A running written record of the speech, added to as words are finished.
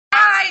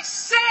I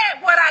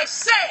said what I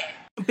said.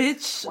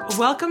 Bitch,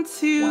 welcome.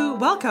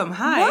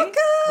 Hi. Welcome.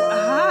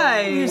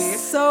 Hi. We're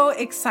so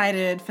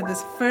excited for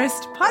this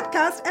first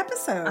podcast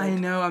episode. I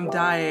know, I'm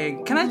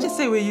dying. Can I just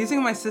say, we're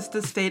using my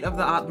sister's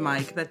state-of-the-art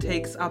mic that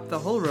takes up the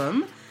whole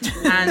room.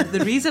 And the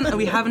reason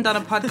we haven't done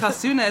a podcast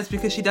sooner is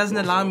because she doesn't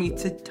allow me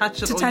to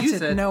touch it or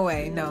use it. No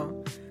way,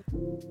 no.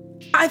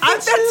 I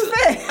think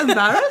that's fair.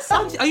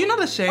 Embarrassed? Are you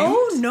not ashamed?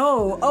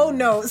 Oh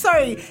no.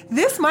 Sorry,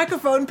 this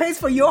microphone pays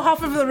for your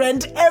half of the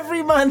rent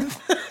every month.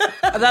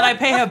 That I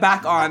pay her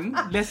back on.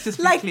 Let's just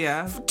be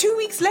clear. 2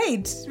 weeks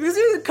late because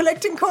we were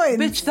collecting coins.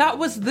 Bitch, that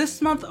was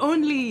this month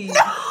only.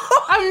 No.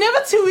 I'm never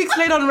 2 weeks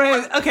late on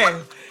rent.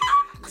 Okay.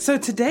 So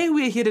today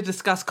we're here to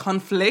discuss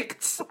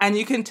conflicts, and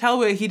you can tell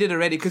we're heated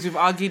already because we've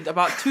argued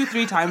about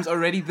 2-3 times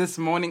already this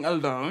morning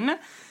alone.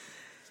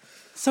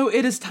 So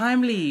it is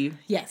timely.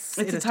 Yes.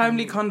 It's a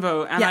timely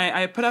convo. And yeah.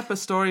 I put up a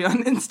story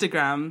on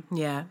Instagram.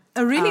 Yeah.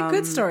 A really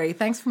good story.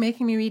 Thanks for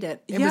making me read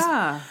it. You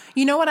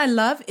know what I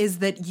love is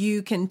that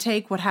you can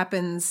take what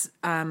happens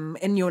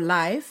in your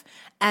life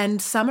and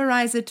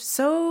summarize it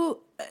so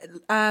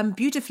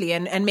beautifully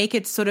and make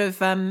it sort of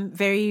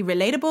very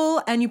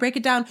relatable, and you break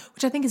it down,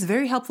 which I think is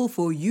very helpful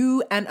for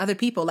you and other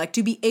people, like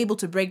to be able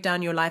to break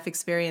down your life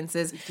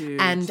experiences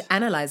and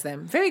analyze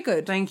them. Very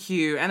good. Thank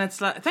you. And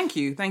it's like, thank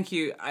you.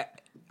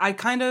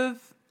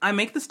 I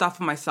make the stuff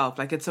for myself.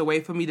 Like, it's a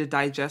way for me to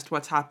digest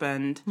what's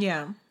happened.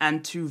 Yeah.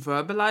 And to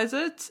verbalize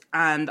it.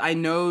 And I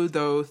know,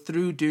 though,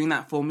 through doing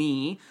that for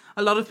me,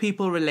 a lot of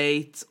people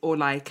relate or,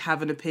 like,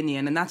 have an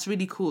opinion. And that's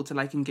really cool to,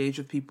 like, engage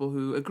with people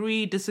who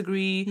agree,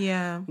 disagree.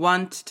 Yeah.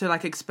 Want to,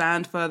 like,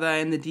 expand further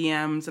in the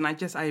DMs. And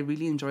I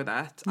really enjoy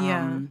that.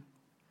 Yeah.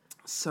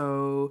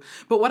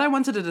 But what I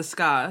wanted to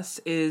discuss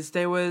is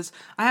I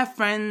have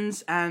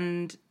friends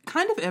and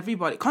kind of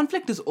everybody.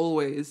 Conflict is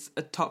always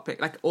a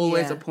topic, like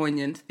always a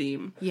poignant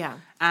theme. Yeah.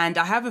 And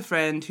I have a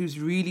friend who's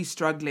really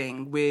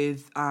struggling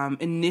with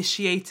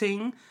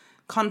initiating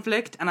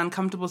conflict and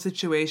uncomfortable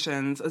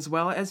situations, as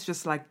well as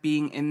just like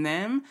being in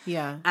them.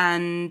 Yeah.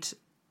 And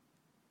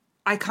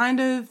I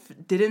kind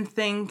of didn't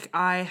think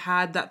I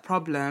had that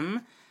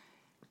problem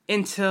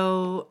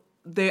until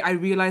I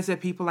realized that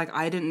people like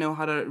I didn't know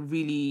how to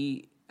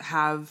really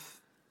have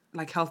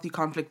like healthy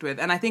conflict with.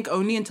 And I think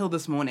only until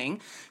this morning.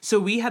 So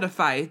we had a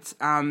fight.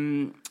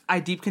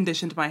 I deep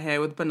conditioned my hair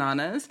with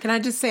bananas. Can I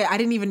just say, I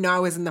didn't even know I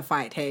was in the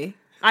fight, hey?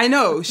 I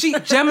know.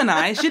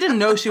 Gemini, she didn't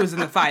know she was in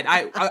the fight.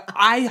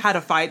 I had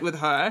a fight with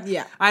her.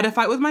 Yeah. I had a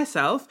fight with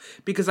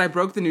myself because I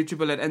broke the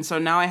NutriBullet. And so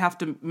now I have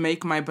to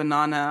make my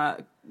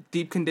banana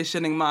deep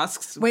conditioning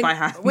masks by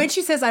hand. When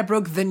she says I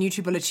broke the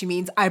NutriBullet, she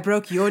means I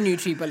broke your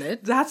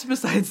NutriBullet. That's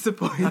besides the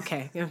point.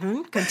 Okay.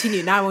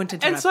 Continue. Now I won't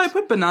interrupt. And so I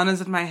put bananas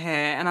in my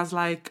hair and I was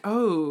like,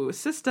 oh,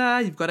 sister,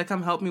 you've got to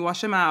come help me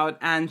wash them out.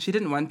 And she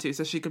didn't want to,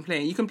 so she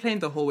complained. You complained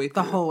the whole way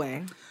through. The whole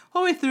way.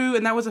 Whole way through,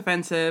 and that was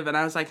offensive, and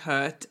I was like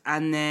hurt.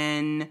 And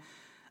then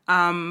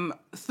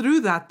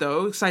through that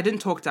though, so I didn't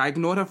talk to her, I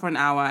ignored her for an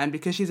hour, and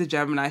because she's a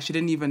Gemini, she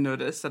didn't even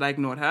notice that I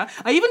ignored her.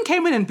 I even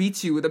came in and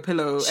beat you with a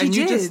pillow,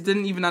 you just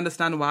didn't even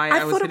understand why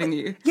I was hitting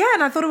you. Yeah,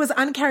 and I thought it was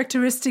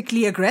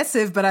uncharacteristically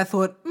aggressive, but I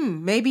thought,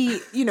 maybe,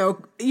 I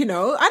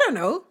don't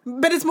know.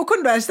 But it's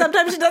Mukunda.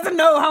 Sometimes she doesn't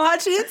know how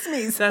hard she hits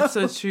me. So. That's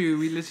so true.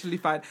 We literally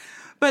fight.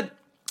 But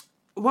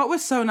what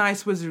was so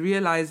nice was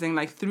realizing,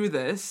 like, through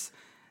this,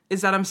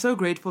 is that I'm so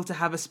grateful to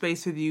have a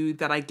space with you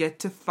that I get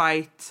to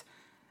fight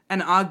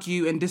and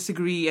argue and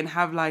disagree and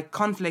have like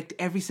conflict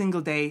every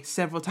single day,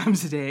 several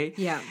times a day.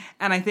 Yeah.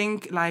 And I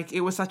think like it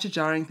was such a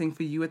jarring thing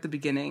for you at the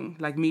beginning,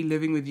 like me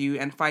living with you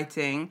and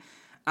fighting,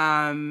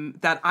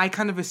 that I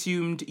kind of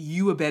assumed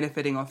you were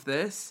benefiting off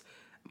this.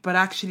 But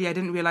actually I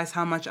didn't realize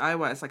how much I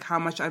was, like how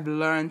much I've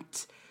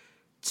learned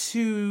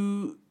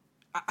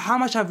how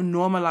much I've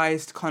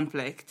normalized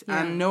conflict.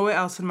 Yeah. And nowhere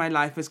else in my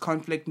life is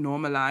conflict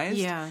normalized.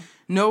 Yeah.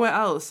 Nowhere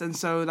else. And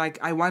so, like,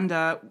 I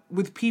wonder,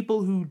 with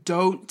people who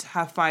don't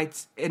have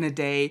fights in a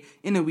day,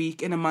 in a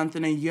week, in a month,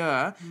 in a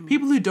year,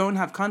 people who don't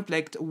have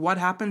conflict, what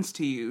happens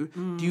to you?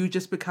 Do you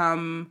just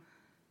become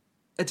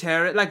a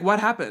terrorist? Like, what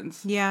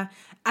happens? Yeah.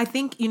 I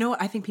think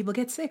people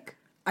get sick.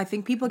 It's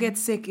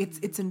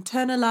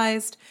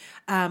internalized.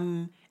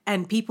 And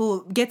people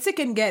get sick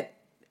and get,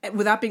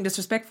 without being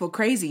disrespectful,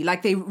 crazy.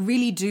 Like, they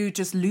really do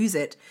just lose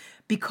it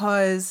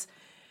because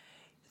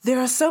there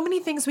are so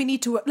many things we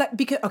need to, like,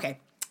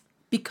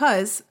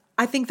 because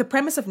I think the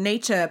premise of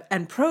nature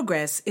and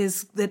progress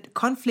is that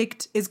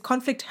conflict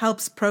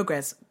helps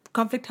progress.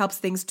 Conflict helps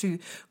things to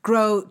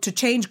grow, to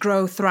change,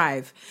 grow,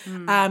 thrive.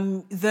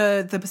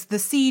 The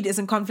seed is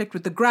in conflict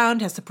with the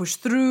ground, has to push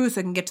through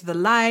so it can get to the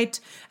light,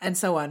 and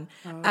so on.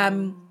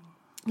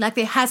 Like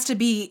there has to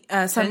be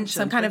some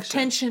kind of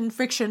tension,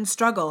 friction,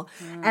 struggle.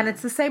 And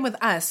it's the same with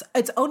us.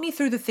 It's only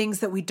through the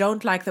things that we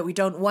don't like, that we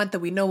don't want,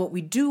 that we know what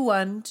we do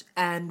want,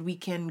 and we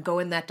can go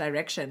in that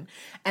direction.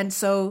 And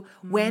so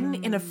when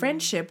in a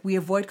friendship, we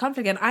avoid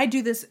conflict. And I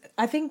do this,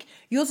 I think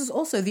yours is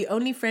also the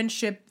only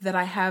friendship that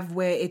I have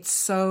where it's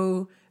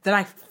so that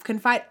I can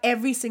fight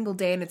every single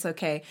day and it's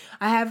okay.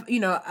 I have,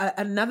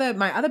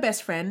 my other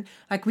best friend,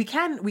 like we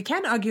can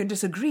argue and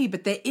disagree,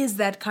 but there is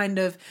that kind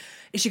of,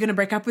 is she going to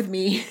break up with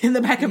me in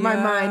the back of my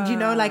mind?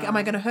 Like, am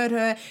I going to hurt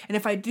her? And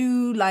if I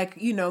do,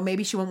 like,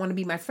 maybe she won't want to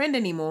be my friend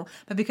anymore.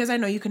 But because I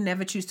know you can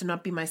never choose to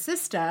not be my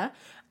sister,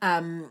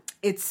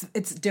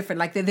 it's different.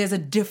 Like there's a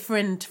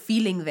different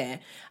feeling there,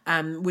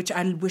 which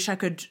I wish I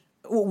could,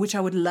 or which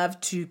I would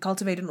love to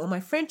cultivate in all my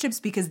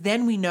friendships, because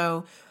then we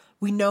know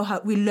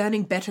how we're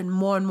learning better and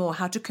more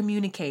how to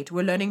communicate.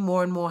 We're learning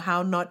more and more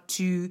how not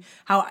to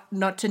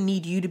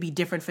need you to be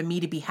different for me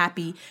to be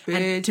happy,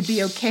 and to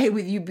be okay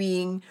with you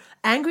being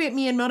angry at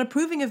me and not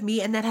approving of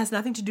me. And that has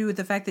nothing to do with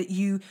the fact that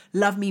you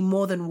love me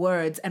more than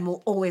words and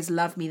will always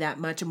love me that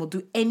much and will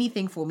do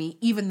anything for me,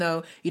 even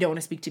though you don't want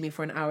to speak to me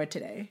for an hour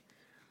today.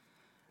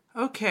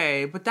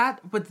 Okay, but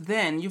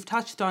then you've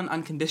touched on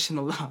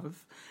unconditional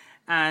love.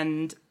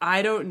 And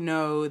I don't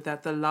know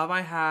that the love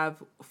I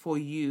have for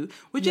you,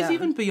 which is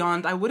even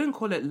beyond, I wouldn't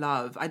call it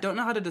love. I don't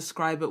know how to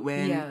describe it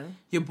when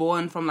you're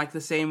born from like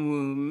the same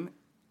womb,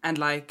 and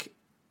like,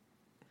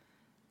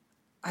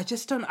 I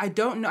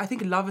don't know. I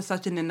think love is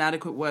such an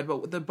inadequate word,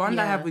 but the bond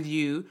I have with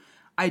you,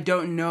 I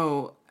don't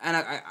know. And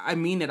I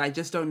mean it. I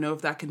just don't know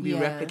if that can be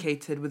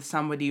replicated with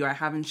somebody who I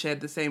haven't shared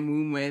the same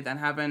womb with and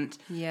haven't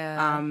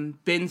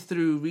been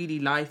through really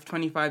life,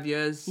 25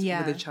 years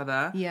with each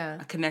other,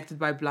 connected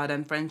by blood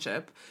and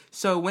friendship.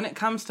 So when it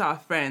comes to our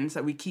friends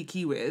that we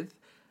kiki with,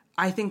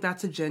 I think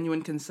that's a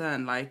genuine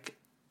concern. Like,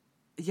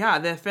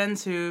 they're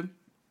friends who...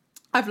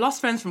 I've lost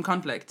friends from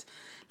conflict.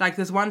 Like,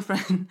 there's one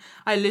friend...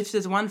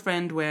 there's one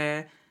friend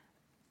where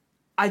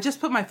I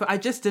just I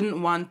just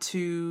didn't want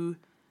to...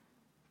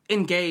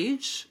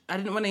 engage. I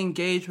didn't want to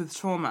engage with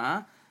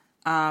trauma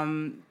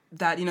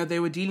that they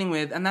were dealing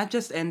with, and that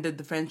just ended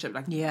the friendship.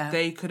 Like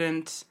they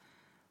couldn't.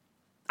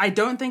 I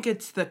don't think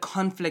it's the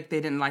conflict they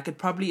didn't like. It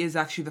probably is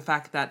actually the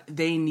fact that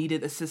they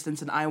needed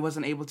assistance and I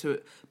wasn't able to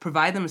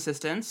provide them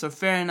assistance. So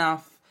fair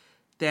enough.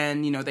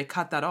 Then they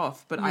cut that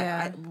off. But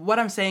I what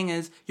I'm saying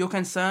is your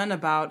concern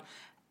about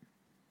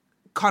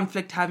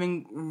conflict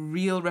having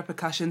real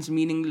repercussions,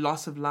 meaning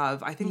loss of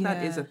love. I think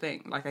that is a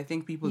thing. Like, I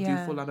think people do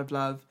fall out of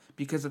love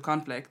because of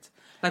conflict.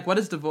 Like, what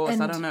is divorce?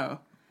 I don't know.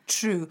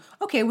 True.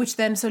 Okay,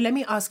 so let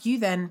me ask you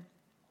then,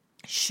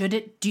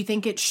 do you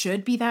think it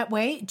should be that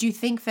way? Do you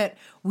think that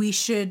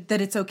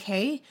that it's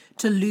okay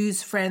to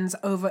lose friends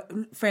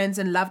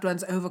and loved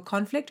ones over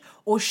conflict?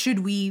 Or should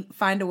we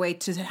find a way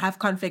to have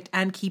conflict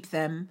and keep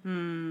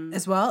them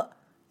as well?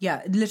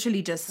 Yeah,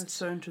 literally just... That's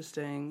so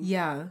interesting.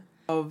 Yeah.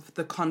 Of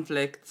the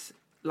conflict,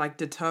 like,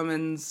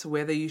 determines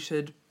whether you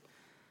should,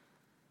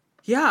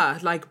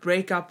 like,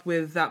 break up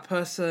with that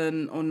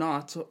person or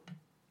not.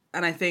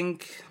 And I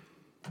think...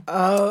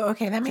 Oh,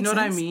 okay, that makes sense. You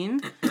know what I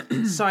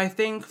mean? So I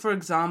think, for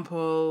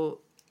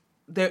example,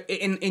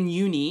 in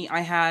uni,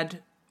 I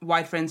had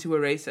white friends who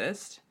were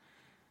racist.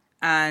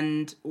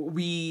 And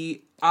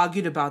we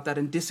argued about that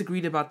and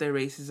disagreed about their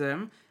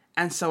racism.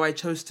 And so I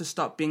chose to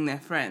stop being their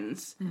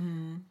friends.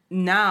 Mm-hmm.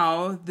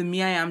 Now, the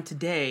me I am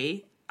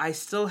today... I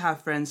still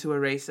have friends who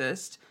are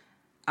racist.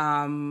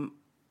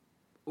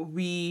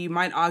 We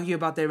might argue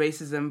about their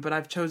racism, but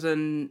I've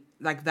chosen,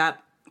 like,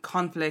 that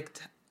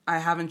conflict, I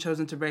haven't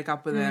chosen to break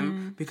up with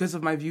them because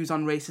of my views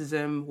on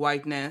racism,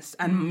 whiteness,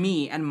 and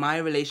me and my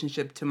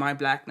relationship to my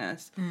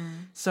blackness.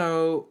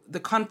 So the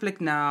conflict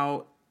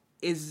now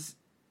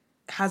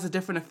has a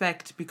different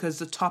effect because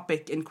the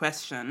topic in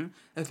question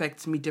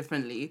affects me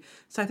differently.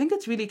 So I think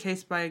it's really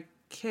case by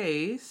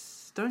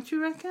case, don't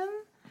you reckon?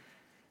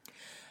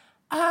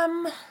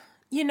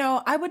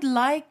 I would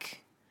like...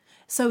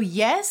 So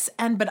yes,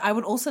 but I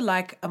would also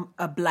like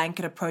a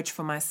blanket approach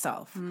for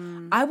myself.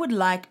 I would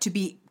like to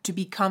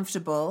be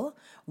comfortable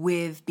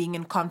with being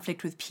in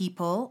conflict with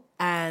people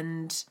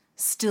and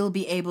still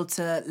be able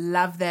to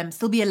love them,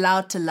 still be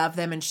allowed to love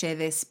them and share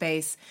their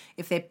space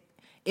if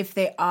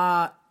they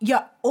are,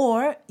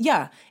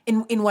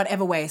 in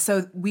whatever way.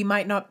 So we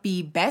might not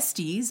be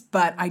besties,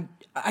 but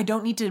I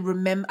don't need to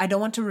remember, I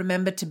don't want to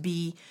remember to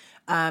be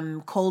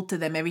cold to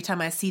them every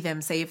time I see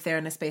them, say if they're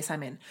in a space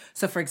I'm in.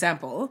 So for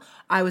example,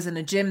 I was in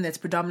a gym that's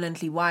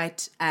predominantly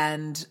white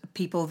and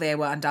people there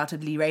were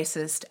undoubtedly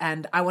racist,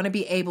 and I want to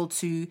be able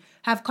to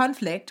have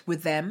conflict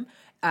with them,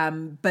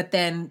 but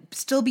then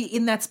still be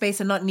in that space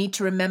and not need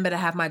to remember to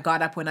have my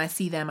guard up when I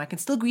see them. I can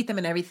still greet them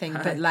and everything,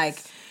 but like,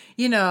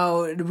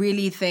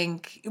 really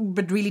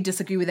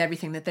disagree with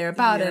everything that they're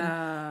about.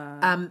 Yeah.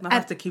 And not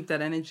have to keep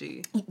that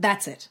energy.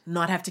 That's it.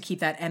 Not have to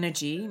keep that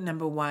energy,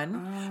 number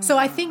one. So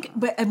I think,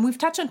 and we've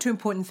touched on two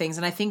important things,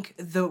 and I think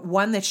the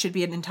one that should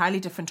be an entirely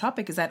different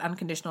topic is that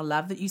unconditional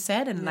love that you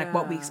said, and like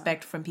what we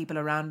expect from people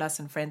around us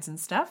and friends and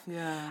stuff.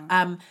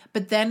 Yeah.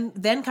 But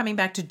then coming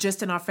back to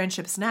just in our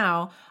friendships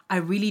now, I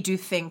really do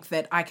think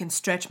that I can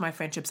stretch my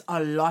friendships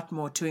a lot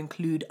more to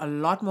include a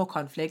lot more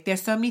conflict.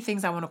 There's so many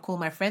things I want to call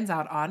my friends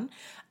out on,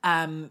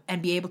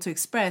 and be able to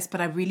express,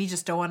 but I really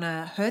just don't want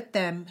to hurt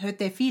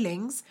their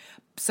feelings.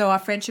 So our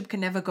friendship can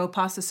never go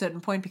past a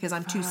certain point because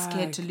I'm too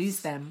scared to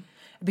lose them.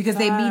 because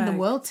they mean the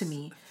world to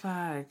me.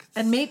 Facts.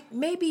 And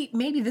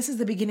maybe this is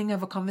the beginning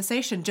of a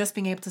conversation, just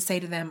being able to say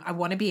to them, I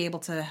want to be able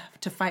to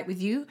fight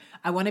with you.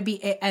 I want to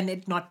be, and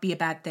it not be a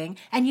bad thing.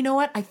 And you know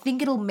what? I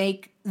think it'll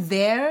make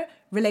their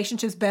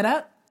relationships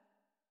better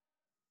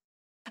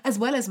as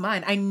well as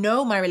mine. I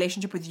know my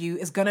relationship with you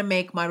is going to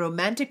make my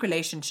romantic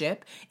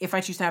relationship, if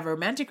I choose to have a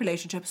romantic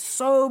relationship,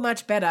 so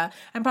much better,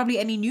 and probably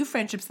any new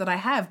friendships that I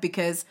have,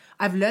 because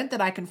I've learned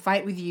that I can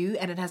fight with you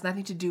and it has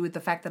nothing to do with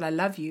the fact that I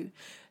love you.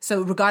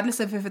 So regardless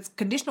of if it's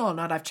conditional or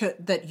not,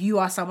 that you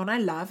are someone I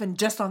love, and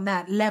just on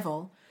that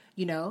level,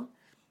 you know,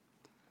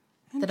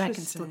 that I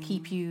can still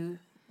keep you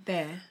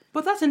there.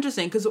 But that's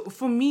interesting, because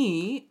for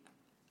me,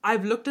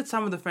 I've looked at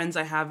some of the friends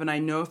I have, and I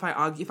know if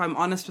I'm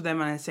honest with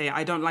them and I say,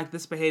 I don't like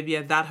this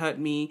behavior, that hurt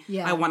me,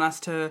 I want us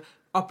to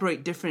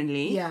operate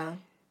differently. Yeah.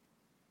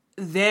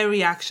 Their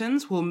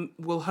reactions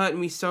will hurt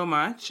me so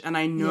much, and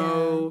I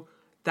know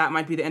that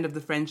might be the end of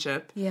the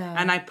friendship. Yeah.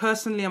 And I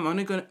personally am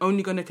only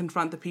going to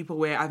confront the people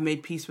where I've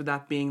made peace with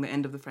that being the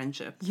end of the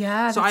friendship.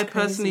 Yeah. So I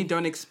personally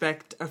don't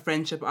expect a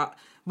friendship.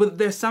 But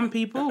there's some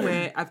people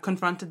where I've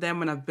confronted them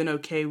when I've been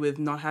okay with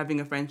not having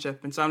a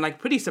friendship. And so I'm like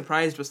pretty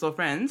surprised we're still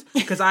friends.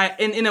 Because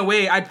in a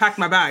way, I'd packed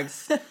my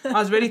bags. I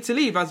was ready to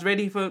leave. I was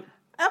ready for...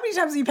 How many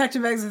times have you packed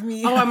your bags with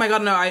me? Oh my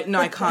God, no,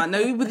 I can't.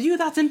 No, with you,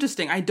 that's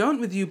interesting. I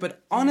don't with you,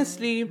 but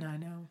honestly... No, I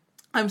know.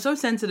 I'm so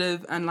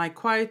sensitive and like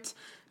quite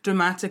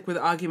dramatic with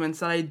arguments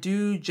that I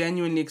do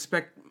genuinely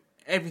expect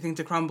everything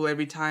to crumble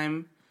every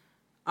time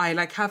I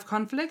like have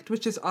conflict,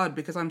 which is odd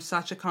because I'm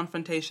such a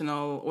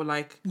confrontational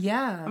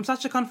I'm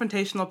such a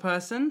confrontational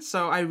person.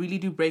 So I really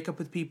do break up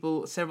with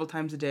people several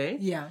times a day.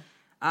 Yeah.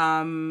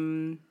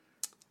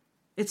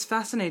 It's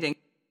fascinating.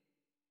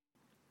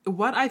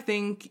 What I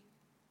think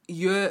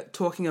you're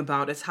talking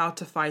about is how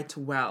to fight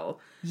well.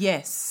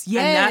 Yes. And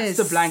that's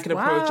the blanket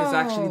approach, is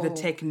actually the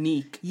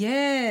technique.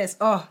 Yes.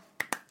 Oh.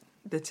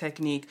 The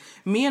technique.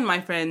 Me and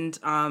my friend,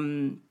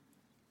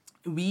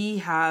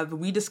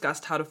 we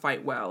discussed how to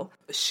fight well.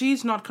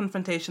 She's not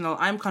confrontational.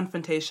 I'm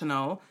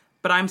confrontational,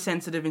 but I'm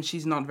sensitive and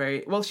she's not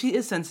very... Well, she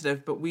is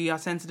sensitive, but we are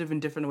sensitive in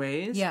different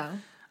ways. Yeah.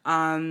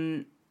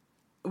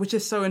 Which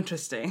is so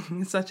interesting.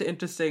 It's such an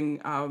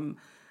interesting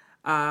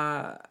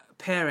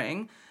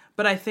pairing.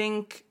 But I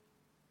think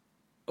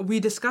we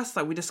discussed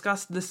that. We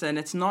discussed, listen,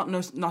 it's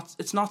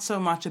not so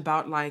much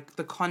about like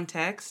the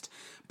context,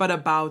 but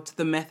about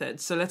the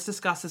method. So let's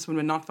discuss this when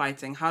we're not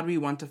fighting. How do we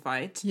want to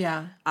fight?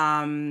 Yeah.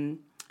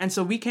 And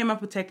so we came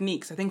up with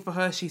techniques. I think for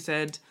her, she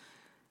said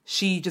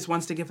she just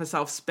wants to give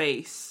herself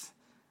space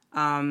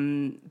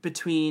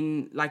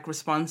between like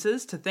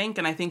responses to think.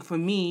 And I think for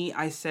me,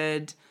 I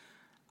said,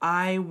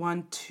 I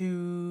want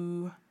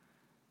to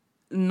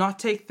not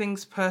take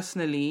things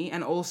personally,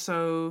 and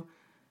also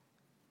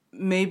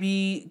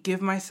maybe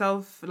give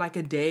myself like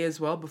a day as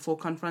well before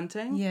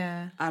confronting.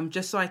 Yeah.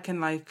 Just so I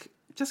can like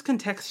just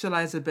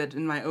contextualize a bit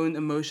in my own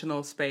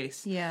emotional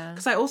space. Yeah.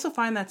 Because I also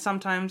find that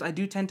sometimes I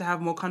do tend to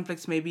have more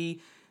conflicts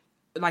maybe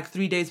like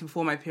 3 days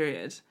before my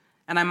period,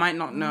 and I might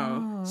not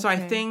know. Oh, okay. So I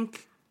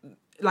think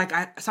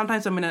like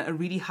sometimes I'm in a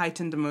really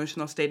heightened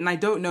emotional state, and I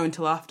don't know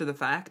until after the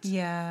fact.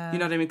 Yeah. You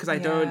know what I mean?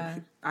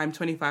 Because I'm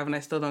 25 and I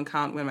still don't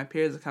count when my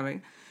periods are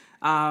coming.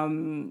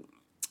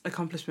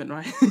 Accomplishment,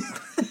 right?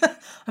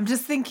 I'm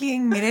just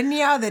thinking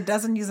millennial that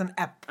doesn't use an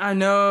app. I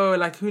know,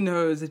 like who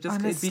knows?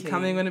 It'd be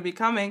coming when it be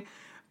coming.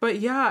 But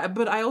yeah,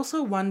 but I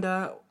also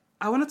wonder,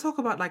 I want to talk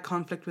about like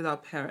conflict with our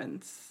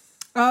parents.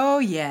 Oh,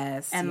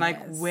 yes. And like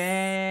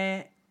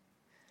where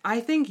I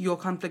think your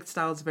conflict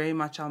style is very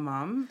much our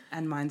mom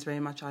and mine's very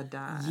much our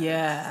dad.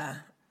 Yeah.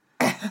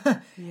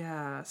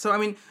 Yeah. So, I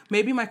mean,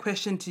 maybe my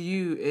question to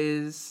you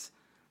is,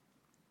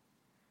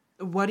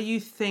 what do you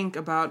think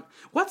about,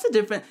 what's the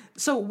difference?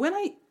 So when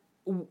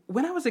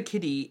I was a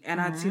kiddie and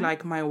I'd see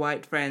like my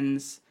white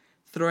friends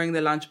throwing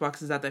their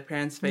lunchboxes at their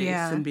parents' face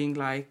and being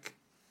like,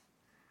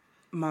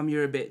 Mom,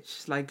 you're a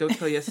bitch. Like, go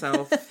kill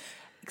yourself.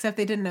 Except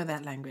they didn't know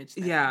that language.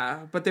 Then. Yeah,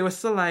 but they were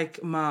still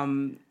like,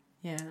 Mom.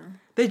 Yeah.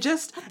 They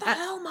just... What the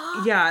hell,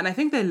 Mom? Yeah, and I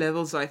think their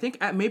levels, I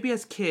think maybe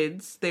as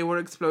kids, they were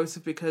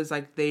explosive because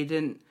like they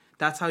didn't...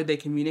 That's how they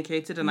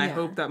communicated. And I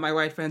hope that my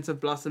white friends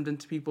have blossomed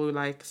into people who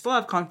like still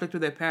have conflict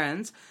with their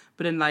parents,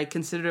 but in like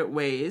considerate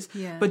ways.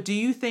 Yeah. But do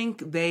you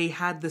think they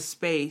had the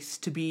space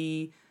to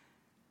be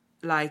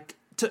like...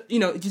 do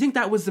you think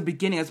that was the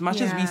beginning? As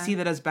much as we see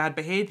that as bad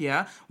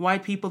behavior,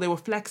 white people, they were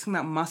flexing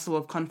that muscle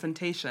of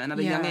confrontation at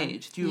a young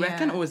age. Do you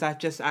reckon? Or is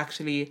that just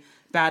actually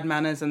bad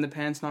manners and the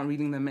parents not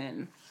reading them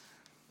in?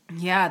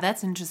 Yeah,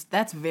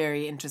 that's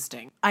very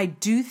interesting. I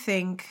do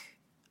think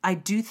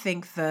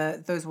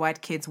those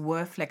white kids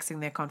were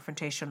flexing their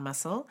confrontation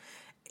muscle.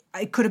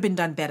 it could have been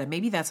done better.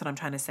 Maybe that's what I'm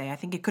trying to say. I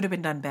think it could have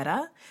been done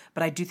better,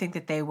 but I do think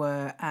that they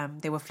were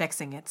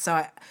flexing it.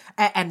 So,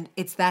 and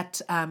it's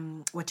that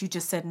what you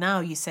just said now.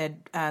 You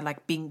said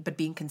like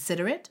being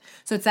considerate.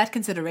 So it's that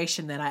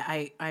consideration that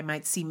I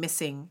might see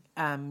missing.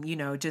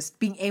 Just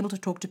being able to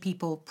talk to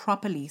people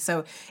properly.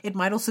 So it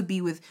might also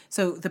be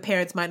so the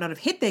parents might not have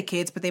hit their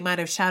kids, but they might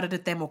have shouted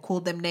at them or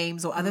called them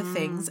names or other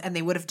things, and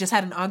they would have just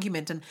had an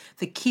argument, and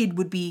the kid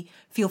would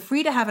feel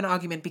free to have an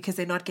argument because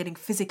they're not getting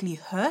physically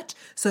hurt,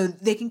 so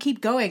they can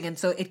keep going, and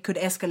so it could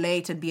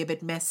escalate and be a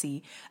bit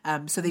messy.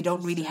 So they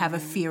don't really have a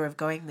fear of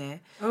going there.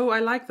 Oh, I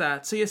like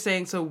that. So you're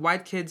saying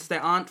white kids, they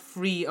aren't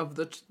free of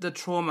the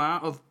trauma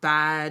of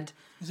bad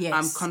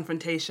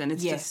confrontation.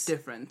 It's just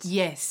different.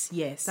 Yes.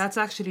 That's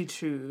actually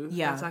true.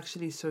 Yeah. That's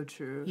actually so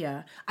true.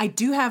 Yeah. I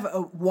do have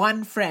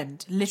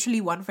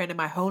literally one friend in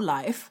my whole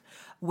life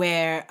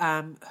where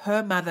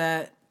her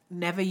mother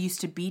never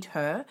used to beat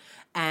her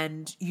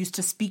and used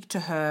to speak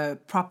to her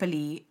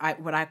properly,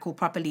 what I call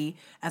properly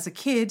as a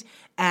kid.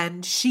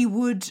 And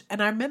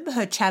I remember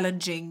her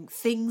challenging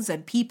things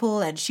and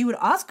people, and she would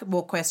ask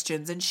more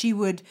questions, and she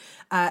would,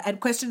 and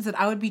questions that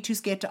I would be too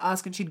scared to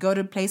ask, and she'd go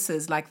to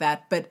places like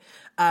that, but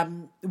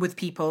with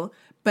people,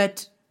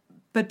 but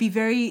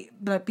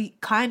be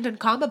kind and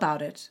calm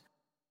about it.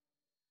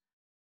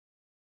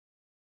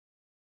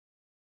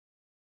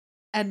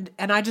 And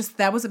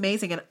that was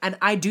amazing. And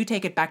I do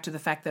take it back to the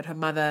fact that her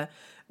mother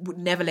would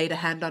never laid a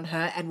hand on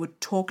her and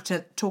would talk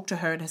to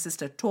her and her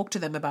sister, talk to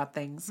them about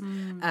things,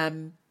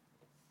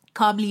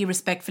 calmly,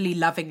 respectfully,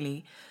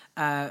 lovingly,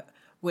 So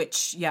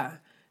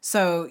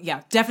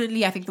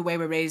definitely I think the way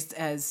we're raised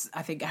as,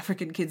 I think,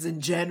 African kids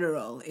in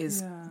general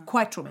is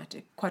quite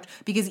traumatic,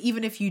 because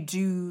even if you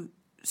do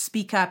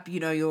speak up,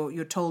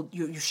 you're told,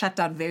 you're shut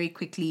down very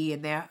quickly,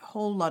 and there are a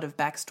whole lot of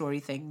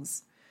backstory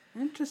things.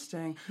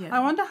 Interesting. Yeah.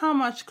 I wonder how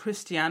much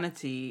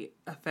Christianity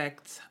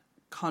affects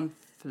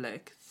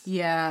conflict.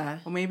 Yeah.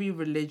 Or maybe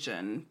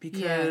religion,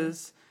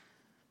 because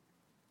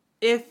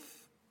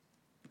if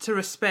to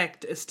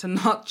respect is to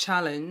not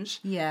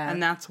challenge,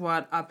 and that's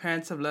what our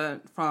parents have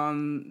learned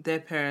from their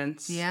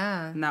parents,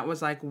 and that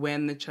was like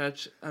when the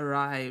church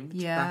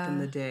arrived back in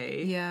the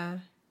day.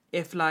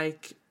 If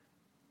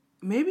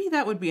maybe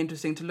that would be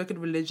interesting to look at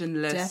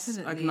religion-less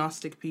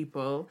agnostic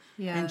people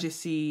and just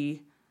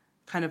see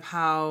kind of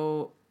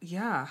how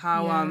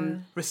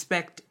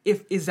respect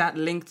is that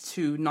linked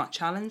to not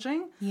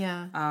challenging,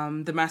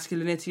 the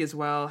masculinity as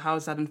well, how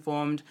is that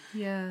informed,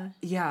 but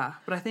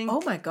I think,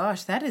 oh my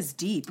gosh, that is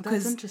deep.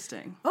 That's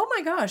interesting. Oh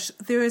my gosh,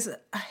 there is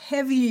a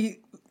heavy,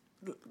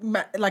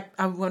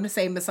 I want to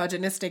say,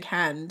 misogynistic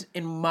hand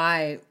in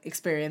my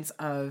experience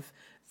of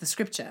the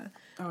scripture.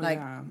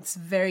 It's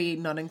very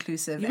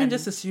non-inclusive. Even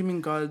just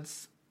assuming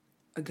God's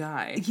a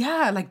guy.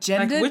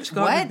 Gendered. Like, which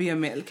God would be a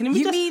male? Can we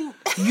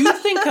you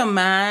think a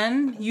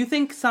man, you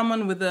think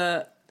someone with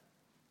a,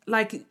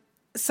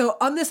 So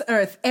on this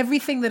earth,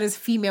 everything that is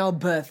female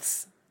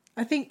births.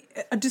 I think,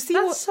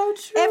 that's so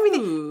true.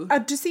 Everything.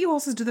 Do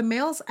seahorses, do the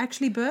males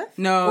actually birth?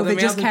 No, or the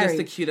males are carry? just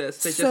the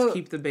cutest. They just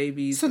keep the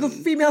babies. So the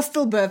female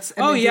still births.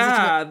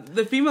 And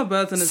the female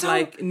births and is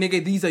like,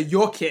 nigga, these are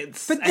your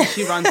kids. And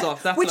she runs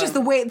off. That's which is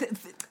the way...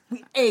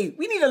 we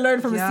need to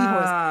learn from a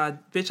seahorse. Yeah,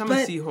 bitch, I'm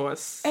a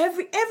seahorse.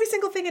 Every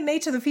single thing in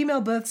nature, the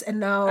female births, and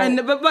now...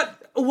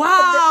 But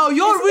wow, they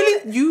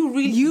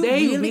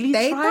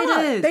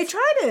tried it. They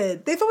tried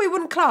it. They thought we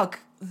wouldn't clock.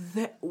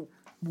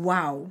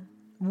 Wow.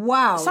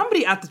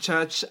 Somebody at the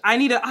church, I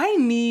need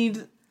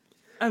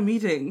a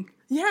meeting.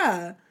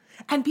 Yeah.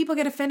 And people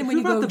get offended when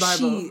you go with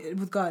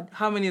God.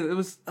 How many? It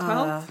was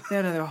 12?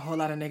 There are a whole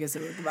lot of niggas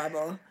that read the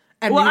Bible.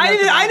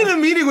 I need a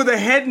meeting with the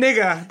head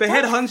nigga, the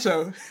head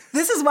honcho.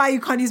 This is why you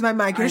can't use my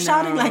mic. You're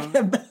shouting like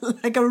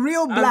a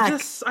real black.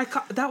 I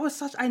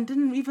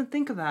didn't even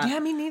think of that. Yeah,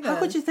 me neither. How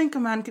could you think a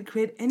man could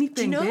create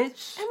anything,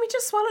 bitch? And we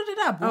just swallowed it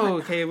up. Oh,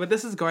 okay. Well,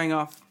 this is going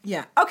off.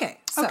 Yeah. Okay.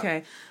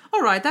 Okay.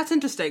 All right. That's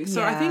interesting.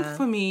 So I think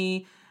for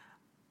me,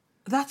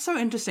 that's so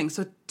interesting.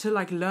 So to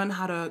learn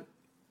how to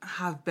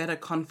have better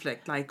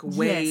conflict,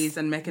 ways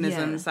and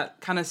mechanisms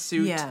that kind of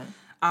suit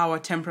our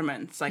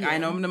temperaments. I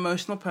know I'm an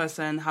emotional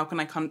person. How can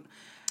I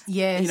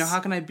how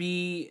can I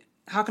be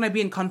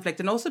in conflict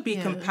and also be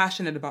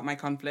compassionate about my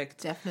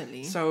conflict?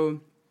 Definitely. So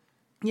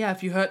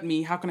if you hurt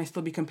me, how can I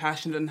still be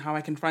compassionate in how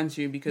I confront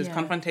you? Because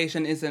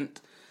confrontation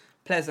isn't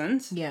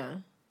pleasant.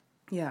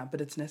 Yeah,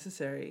 but it's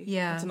necessary.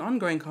 Yeah. It's an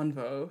ongoing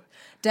convo.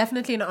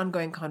 Definitely an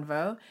ongoing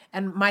convo.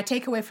 And my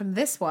takeaway from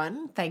this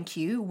one, thank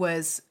you,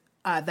 was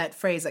that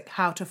phrase,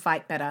 how to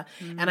fight better.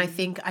 And I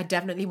think I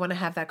definitely want to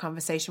have that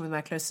conversation with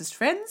my closest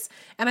friends.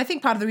 And I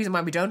think part of the reason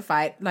why we don't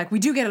fight, we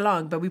do get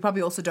along, but we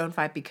probably also don't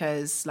fight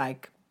because,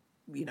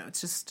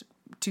 it's just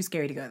too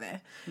scary to go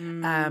there.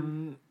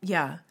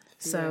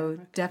 So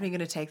definitely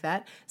going to take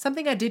that.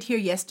 Something I did hear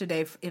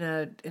yesterday in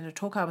a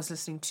talk I was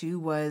listening to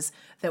was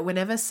that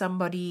whenever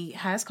somebody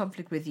has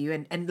conflict with you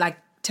and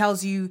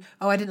tells you,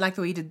 oh, I didn't like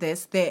the way you did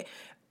this, that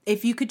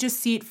if you could just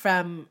see it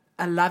from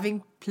a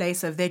loving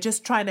place of they're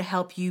just trying to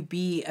help you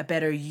be a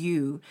better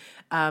you.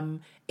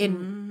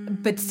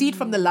 But see it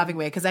from the loving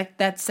way, because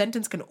that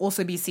sentence can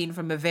also be seen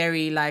from a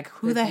very like,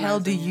 who the hell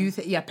do you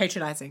think? Yeah,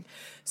 patronizing.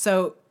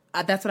 So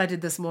that's what I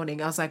did this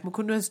morning. I was like,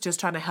 Mukunda is just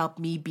trying to help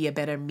me be a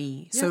better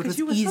me. Yeah, so it 'cause was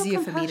you were so easier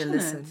for me to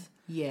listen. compassionate.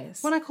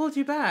 Yes. When I called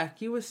you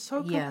back, you were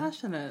so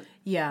compassionate.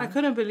 Yeah. I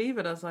couldn't believe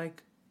it. I was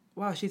like,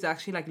 wow, she's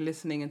actually like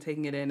listening and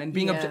taking it in and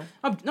being Yeah.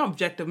 not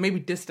objective, maybe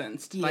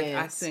distanced, like Yes.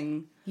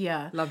 acting.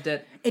 Yeah. Loved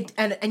it.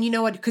 And you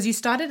know what? Because you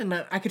started and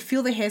I could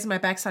feel the hairs on my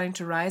back starting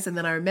to rise. And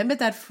then I remembered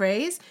that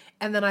phrase.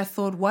 And then I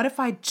thought, what if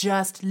I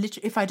just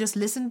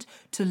listened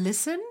to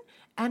listen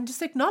and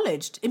just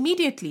acknowledged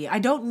immediately? I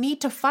don't need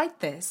to fight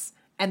this.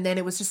 And then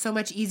it was just so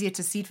much easier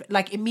to see,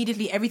 like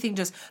immediately everything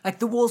just, like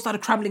the wall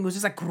started crumbling. It was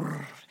just like,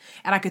 grrr.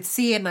 And I could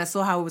see it and I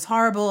saw how it was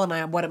horrible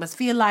and what it must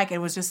feel like. And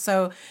it was just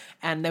so,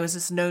 and there was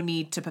just no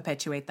need to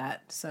perpetuate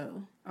that.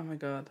 So. Oh my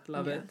God,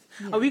 love it.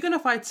 Yeah. Are we going to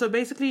fight? So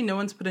basically no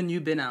one's put a new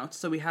bin out.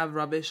 So we have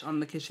rubbish on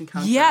the kitchen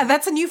counter. Yeah,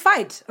 that's a new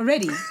fight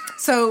already.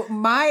 So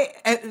Wow.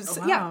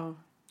 yeah.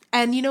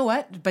 And you know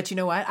what? But you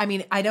know what? I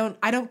mean, I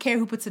don't care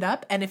who puts it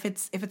up. And if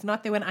it's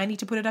not there when I need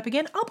to put it up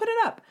again, I'll put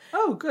it up.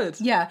 Oh, good.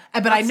 Yeah.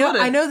 But That's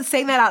I know that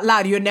saying that out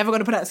loud, you're never going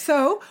to put it up.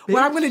 So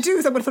what I'm going to do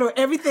is I'm going to throw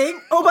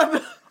everything. Oh my.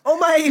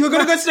 We're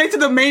going to go straight to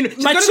the main.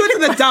 She's going to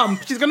go to the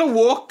dump. She's going to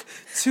walk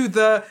to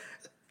the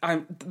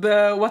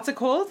what's it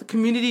called? The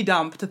community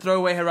dump to throw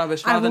away her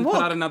rubbish rather than put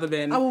out another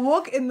bin. I will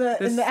walk in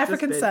the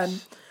African sun.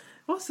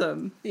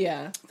 Awesome.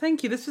 Yeah.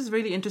 Thank you. This was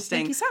really interesting.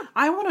 Thank you, sir.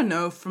 I want to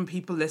know from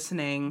people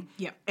listening.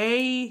 Yeah.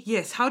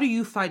 Yes, how do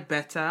you fight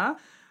better?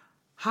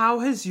 How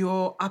has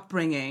your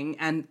upbringing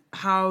and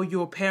how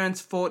your parents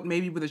fought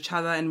maybe with each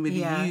other and with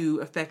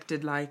you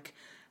affected like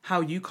how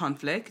you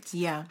conflict?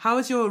 Yeah. How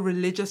has your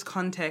religious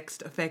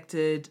context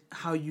affected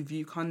how you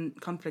view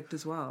conflict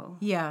as well?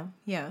 Yeah,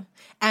 yeah.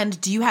 And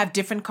do you have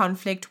different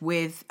conflict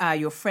with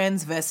your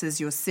friends versus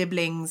your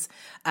siblings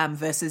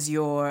versus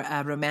your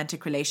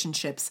romantic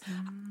relationships?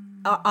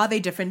 Are they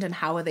different and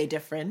how are they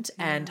different?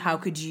 And how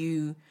could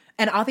you...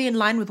 And are they in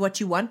line with what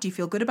you want? Do you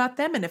feel good about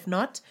them? And if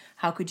not,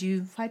 how could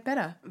you fight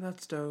better?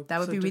 That's dope. That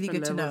would be really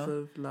good to know.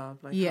 Levels of love,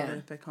 like Yeah. how they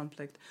affect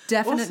conflict.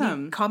 Definitely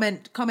Awesome.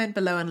 comment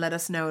below and let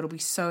us know. It'll be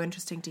so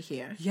interesting to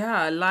hear.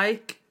 Yeah,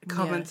 like,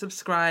 comment, Yeah.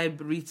 subscribe,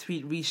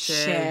 retweet,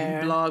 reshare,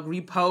 Share. reblog,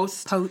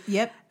 repost.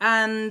 Yep.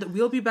 And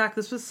we'll be back.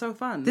 This was so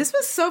fun. This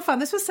was so fun.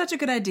 This was such a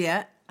good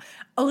idea.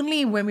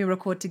 Only when we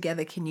record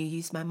together can you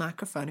use my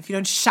microphone. If you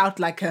don't shout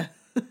like a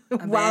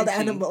wild banshee.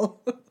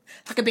 animal.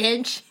 Like a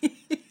bench.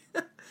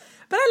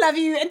 But I love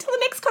you. Until the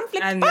next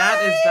conflict. And Bye.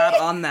 that is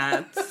that on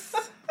that.